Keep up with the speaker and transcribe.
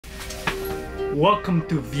Welcome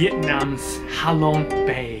to Vietnam's Halong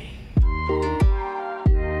Bay.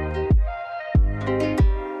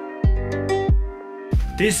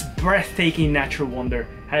 This breathtaking natural wonder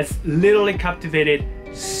has literally captivated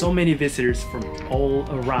so many visitors from all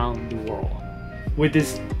around the world. With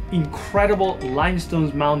this incredible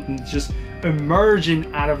limestone mountains just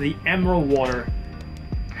emerging out of the emerald water,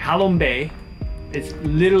 Halong Bay is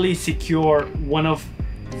literally secure one of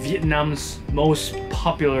Vietnam's most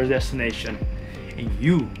popular destination, and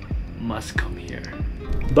you must come here.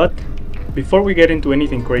 But before we get into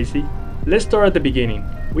anything crazy, let's start at the beginning.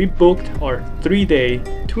 We booked our 3-day,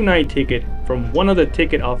 2-night ticket from one of the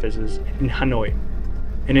ticket offices in Hanoi.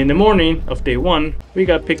 And in the morning of day 1, we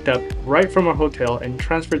got picked up right from our hotel and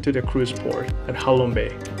transferred to the cruise port at Halong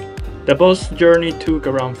Bay. The bus journey took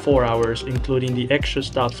around 4 hours, including the extra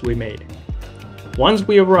stops we made. Once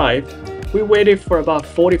we arrived, we waited for about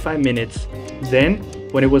 45 minutes. Then,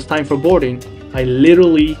 when it was time for boarding, I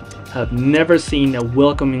literally have never seen a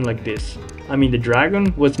welcoming like this. I mean, the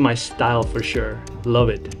dragon was my style for sure. Love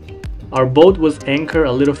it. Our boat was anchored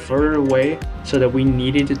a little further away so that we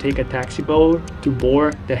needed to take a taxi boat to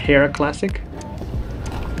board the Hera Classic.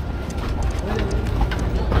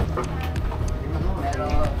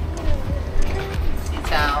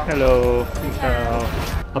 Hello.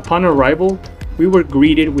 Upon arrival, we were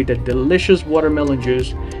greeted with a delicious watermelon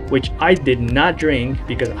juice, which I did not drink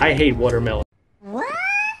because I hate watermelon. What?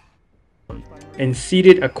 And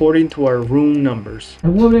seated according to our room numbers.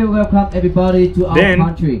 And we will welcome everybody to our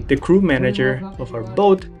country. Then, the crew manager of our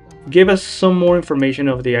boat gave us some more information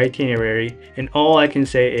of the itinerary, and all I can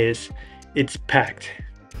say is, it's packed.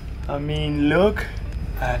 I mean, look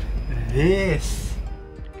at this.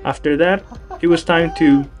 After that, it was time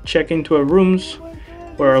to check into our rooms,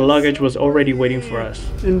 where our luggage was already waiting for us.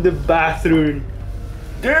 In the bathroom.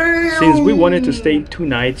 Damn! Since we wanted to stay 2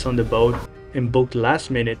 nights on the boat and booked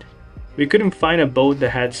last minute, we couldn't find a boat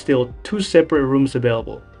that had still 2 separate rooms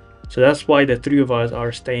available. So that's why the 3 of us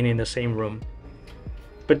are staying in the same room.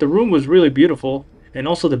 But the room was really beautiful, and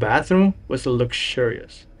also the bathroom was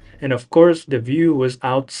luxurious. And of course, the view was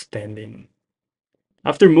outstanding.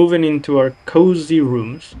 After moving into our cozy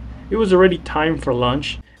rooms, it was already time for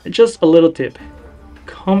lunch, and just a little tip.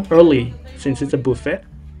 Come early since it's a buffet.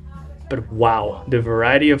 But wow, the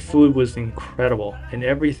variety of food was incredible and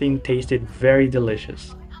everything tasted very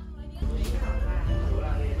delicious.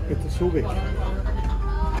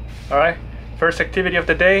 Alright, first activity of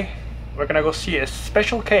the day, we're gonna go see a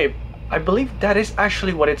special cave. I believe that is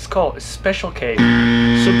actually what it's called, a special cave.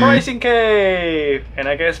 Surprising cave! And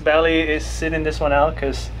I guess Bally is sitting this one out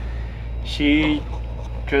because she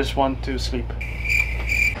just wants to sleep.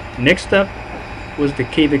 Next up was the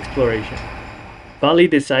cave exploration. Bali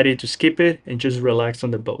decided to skip it and just relax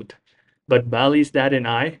on the boat. But Bali's dad and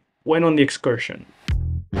I went on the excursion.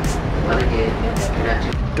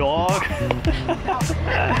 Dog?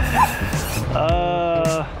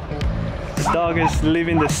 The dog is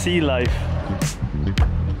living the sea life.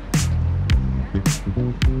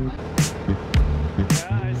 Yeah,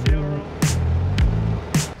 I see a room.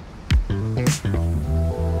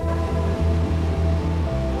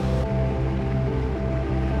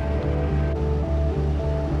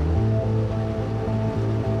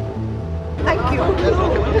 Thank you.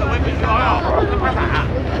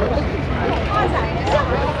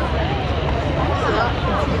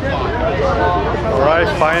 Alright,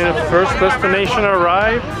 final first destination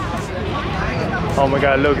arrived. Oh my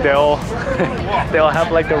god, look, they all they all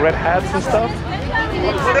have like the red hats and stuff.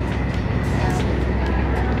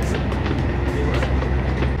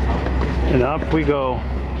 And up we go.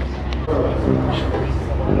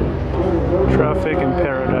 Traffic in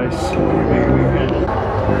paradise.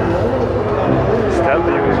 That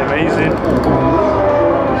view is amazing.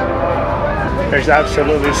 There's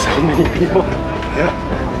absolutely so many people.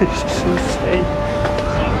 It's just insane.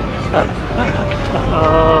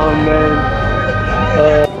 Oh man.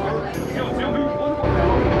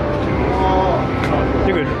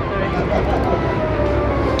 You're good.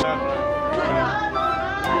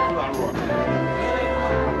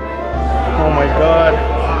 Oh my god.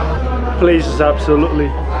 Place is absolutely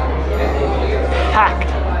packed.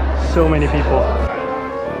 So many people.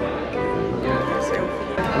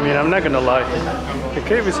 I mean, I'm not gonna lie, the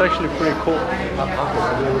cave is actually pretty cool.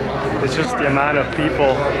 It's just the amount of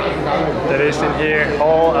people that is in here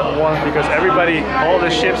all at once, because everybody, all the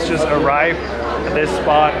ships just arrive at this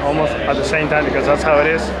spot almost at the same time, because that's how it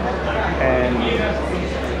is. And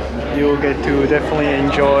you'll get to definitely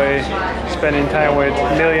enjoy spending time with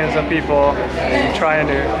millions of people and trying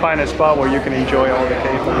to find a spot where you can enjoy all the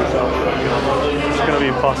cave for yourself. It's gonna be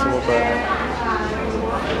impossible, but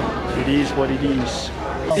It is what it is.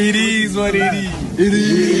 It is what it is. It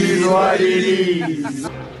is what it is.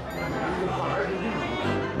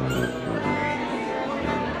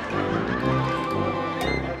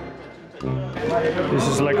 This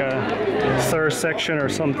is like a third section or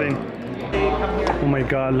something. Oh my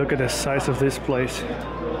god, look at the size of this place.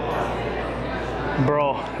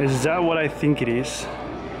 Bro, is that what I think it is?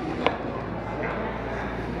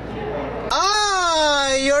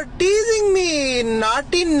 Ah, you're teasing me.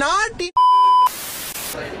 Naughty, naughty.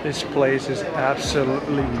 This place is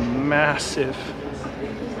absolutely massive.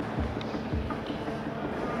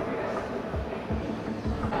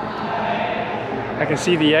 I can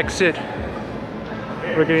see the exit.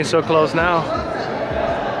 We're getting so close now.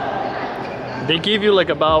 They give you like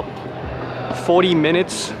about 40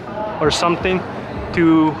 minutes or something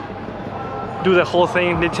to do the whole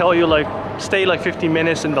thing. They tell you like stay like 15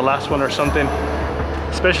 minutes in the last one or something,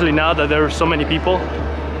 especially now that there are so many people.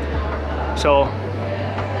 So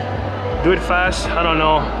do it fast. I don't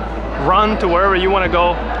know, run to wherever you want to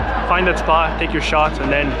go, find that spot, take your shots,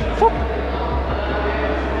 and then whoop,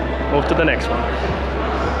 move to the next one.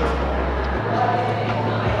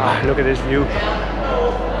 Ah, look at this view.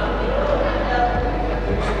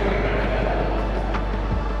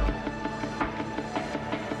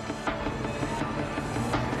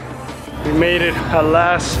 We made it at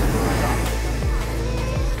last.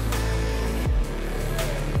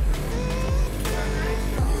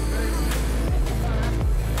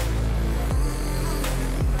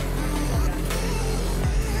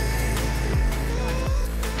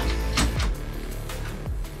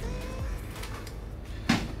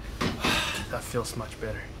 That feels much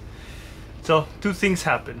better. So two things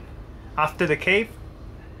happened. After the cave,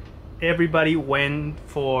 everybody went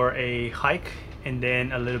for a hike and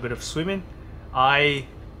then a little bit of swimming. I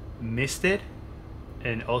missed it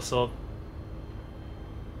and also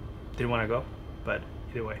didn't want to go, but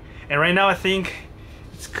either way. And right now I think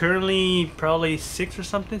it's currently probably 6 or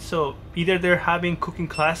something, so either they're having cooking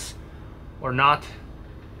class or not,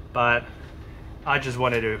 but I just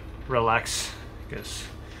wanted to relax because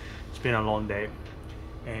it's been a long day.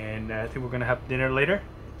 And I think we're gonna have dinner later,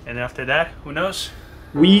 and after that, who knows?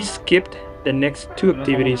 We skipped the next 2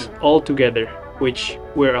 activities altogether, which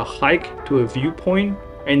were a hike to a viewpoint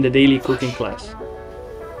and the daily cooking class.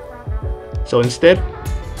 So instead,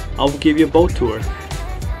 I'll give you a boat tour.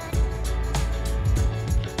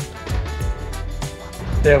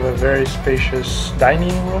 They have a very spacious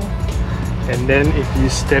dining room, and then if you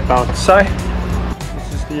step outside,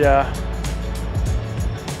 this is the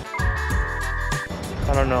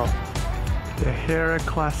I don't know, the Hera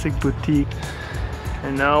Classic Boutique.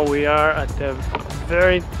 And now we are at the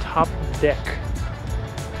very top deck.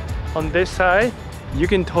 On this side, you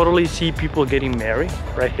can totally see people getting married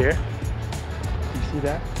right here. You see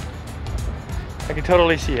that? I can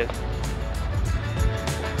totally see it.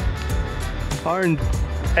 And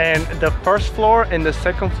the first floor and the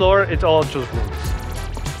second floor, it's all just rooms.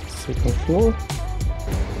 Second floor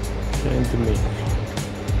and the main.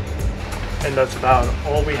 And that's about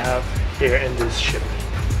all we have here in this ship.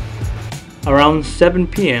 Around 7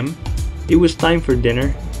 p.m. it was time for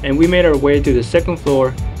dinner, and we made our way to the second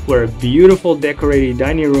floor where a beautiful decorated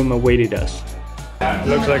dining room awaited us.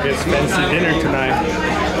 Looks like it's fancy dinner tonight.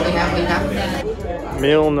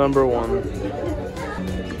 Meal number 1.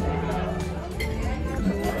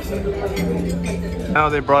 Now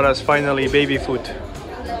they brought us finally baby food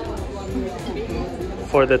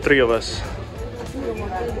for the 3 of us.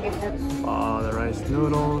 Oh, the rice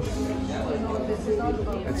noodles.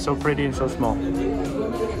 It's so pretty and so small.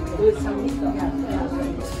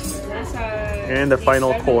 And the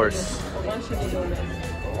final course.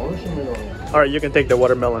 Alright, you can take the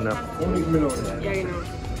watermelon now.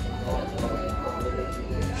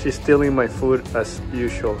 She's stealing my food as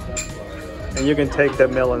usual. And you can take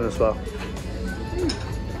that melon as well.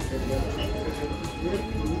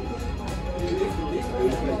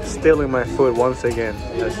 Stealing my food once again,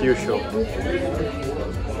 as usual.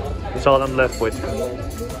 That's all I'm left with.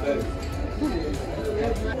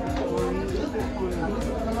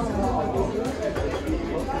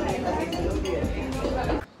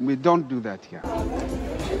 We don't do that here.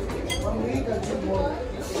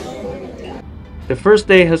 The first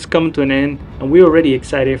day has come to an end, and we're already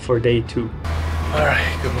excited for day 2. Alright,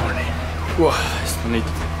 good morning. Whoa, I still need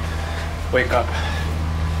to wake up.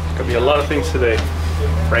 There's gonna be a lot of things today.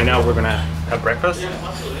 Right now we're gonna have breakfast,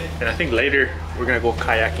 and I think later we're gonna go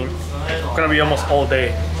kayaking. It's gonna be almost all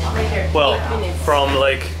day. Well, from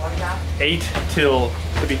like 8 till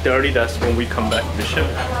 3:30, that's when we come back to the ship.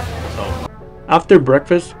 So after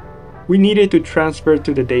breakfast, we needed to transfer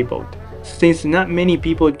to the day boat. Since not many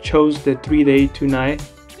people chose the 3-day, 2-night,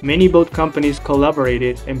 many boat companies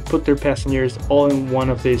collaborated and put their passengers all in one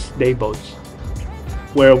of these day boats,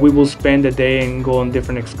 where we will spend the day and go on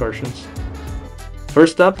different excursions.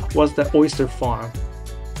 First up was the oyster farm,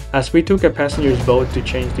 as we took a passenger's boat to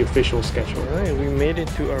change the official schedule. Alright, we made it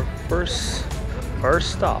to our first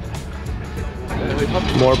stop.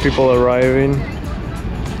 More people arriving.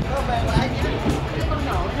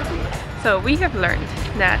 So we have learned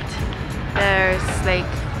that there's like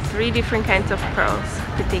 3 different kinds of pearls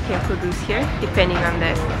that they can produce here, depending on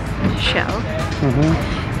the shell.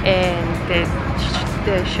 And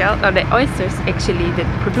the shell, or the oysters actually that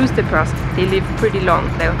produce the pearls, they live pretty long,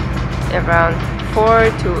 though, around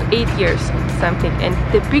 4 to 8 years, something. And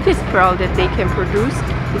the biggest pearl that they can produce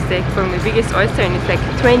is like from the biggest oyster, and it's like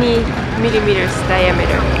 20 millimeters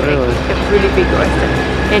diameter, Really? like a really big oyster.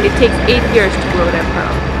 And it takes 8 years to grow that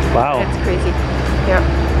pearl. Wow. That's crazy. Yeah.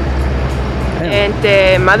 And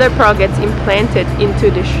the mother pearl gets implanted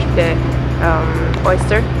into the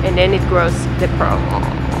oyster, and then it grows the pearl.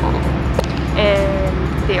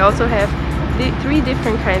 And they also have 3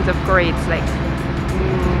 different kinds of grades, like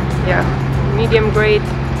medium grade,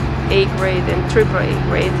 A grade, and triple A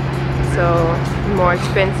grade. So the more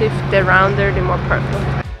expensive, the rounder, the more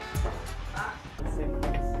perfect.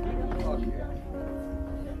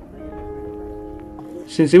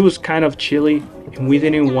 Since it was kind of chilly and we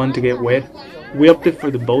didn't want to get wet, we opted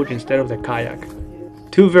for the boat instead of the kayak.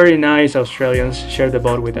 2 very nice Australians shared the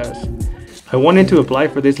boat with us. I wanted to apply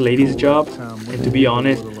for this lady's job, and to be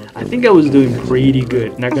honest, I think I was doing pretty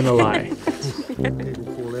good, not gonna lie.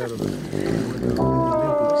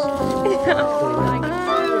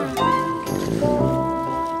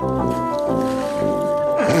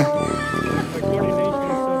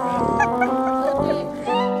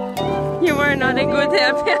 You were not a good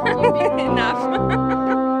enough.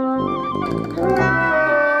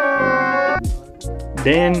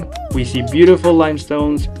 Then we see beautiful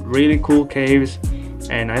limestones, really cool caves,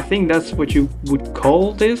 and I think that's what you would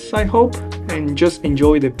call this, I hope, and just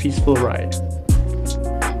enjoy the peaceful ride.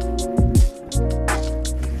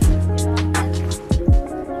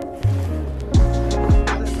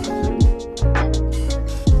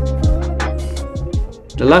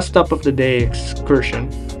 The last stop of the day excursion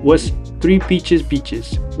was 3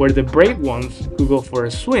 beaches, where the brave ones could go for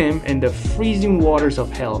a swim in the freezing waters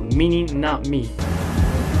of hell, meaning not me.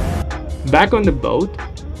 Back on the boat,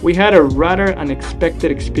 we had a rather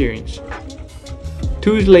unexpected experience.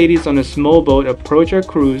 2 ladies on a small boat approached our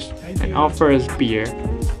cruise and offered us beer,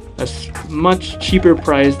 a much cheaper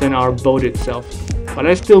price than our boat itself, but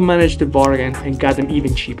I still managed to bargain and got them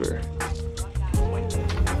even cheaper.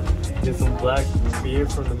 Get some black beer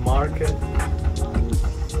from the market.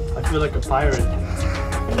 I feel like a pirate.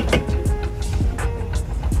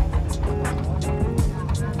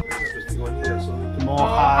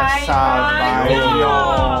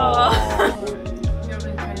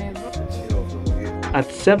 At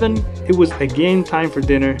 7, it was again time for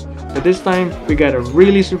dinner, but this time we got a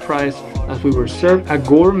really surprise as we were served a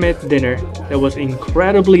gourmet dinner that was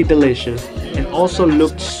incredibly delicious and also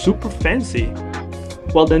looked super fancy,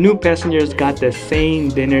 while the new passengers got the same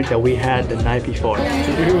dinner that we had the night before.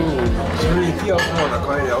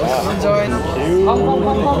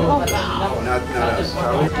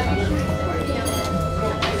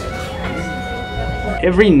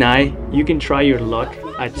 Every night you can try your luck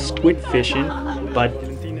at squid fishing, but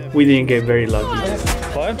we didn't get very lucky.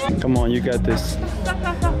 What? Come on, you got this.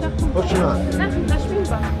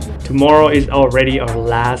 Tomorrow is already our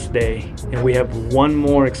last day, and we have one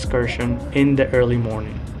more excursion in the early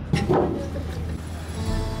morning.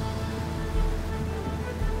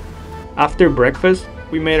 After breakfast,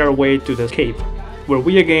 we made our way to the cave, where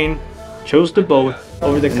we again chose the boat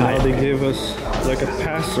over the Now kayak. they gave us like a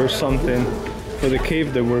pass or something for the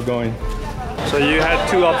cave that we're going. So you had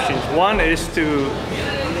 2 options. One is to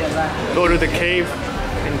go to the cave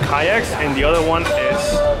in kayaks, and the other one is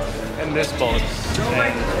in this boat.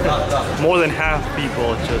 And more than half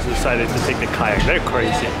people just decided to take the kayak. They're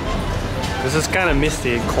crazy. This is kind of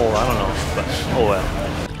misty and cold, I don't know, but oh well.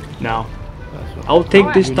 Now, I'll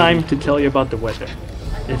take this time to tell you about the weather.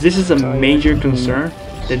 If this is a major concern,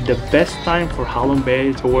 then the best time for Halong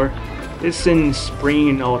Bay tour is in spring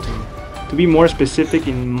and autumn. To be more specific,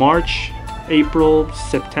 in March, April,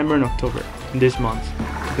 September and October, in this month.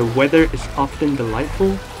 The weather is often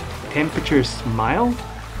delightful, temperature is mild,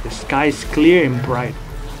 the sky is clear and bright.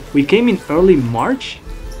 We came in early March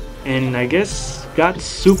and I guess got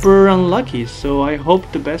super unlucky, so I hope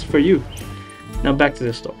the best for you. Now back to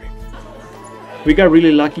the story. We got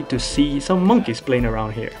really lucky to see some monkeys playing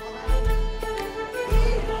around here.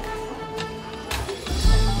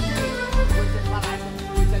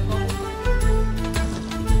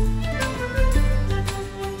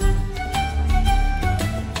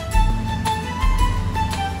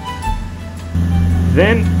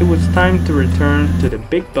 Then it was time to return to the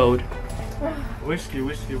big boat. Whiskey,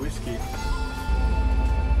 whiskey, whiskey.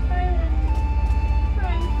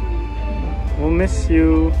 We'll miss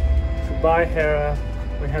you. Goodbye, Hera.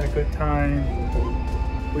 We had a good time.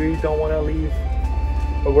 We don't want to leave,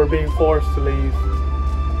 but we're being forced to leave.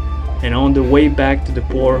 And on the way back to the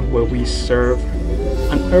port where we serve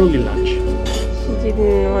an early lunch. He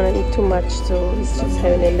didn't want to eat too much, so he's just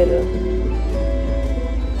having a little.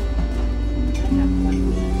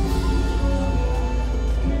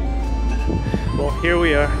 Well, here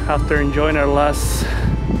we are after enjoying our last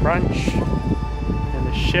brunch in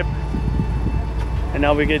the ship, and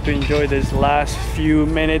now we get to enjoy this last few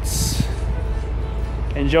minutes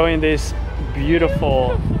enjoying this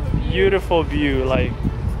beautiful view. Like,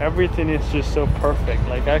 everything is just so perfect.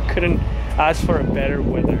 Like, I couldn't ask for a better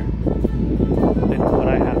weather than what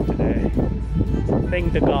I have today.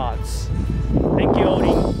 Thank the gods. Thank you,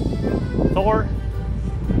 Odin. Thor.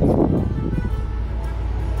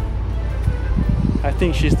 I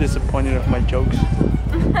think she's disappointed of my jokes.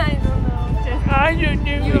 I don't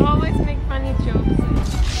know. You always make funny jokes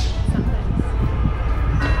sometimes.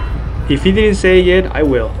 If he didn't say it yet, I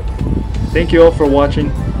will. Thank you all for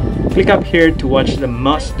watching. Click up here to watch the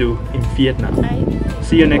must-do in Vietnam.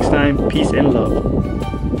 See you next time. Peace and love.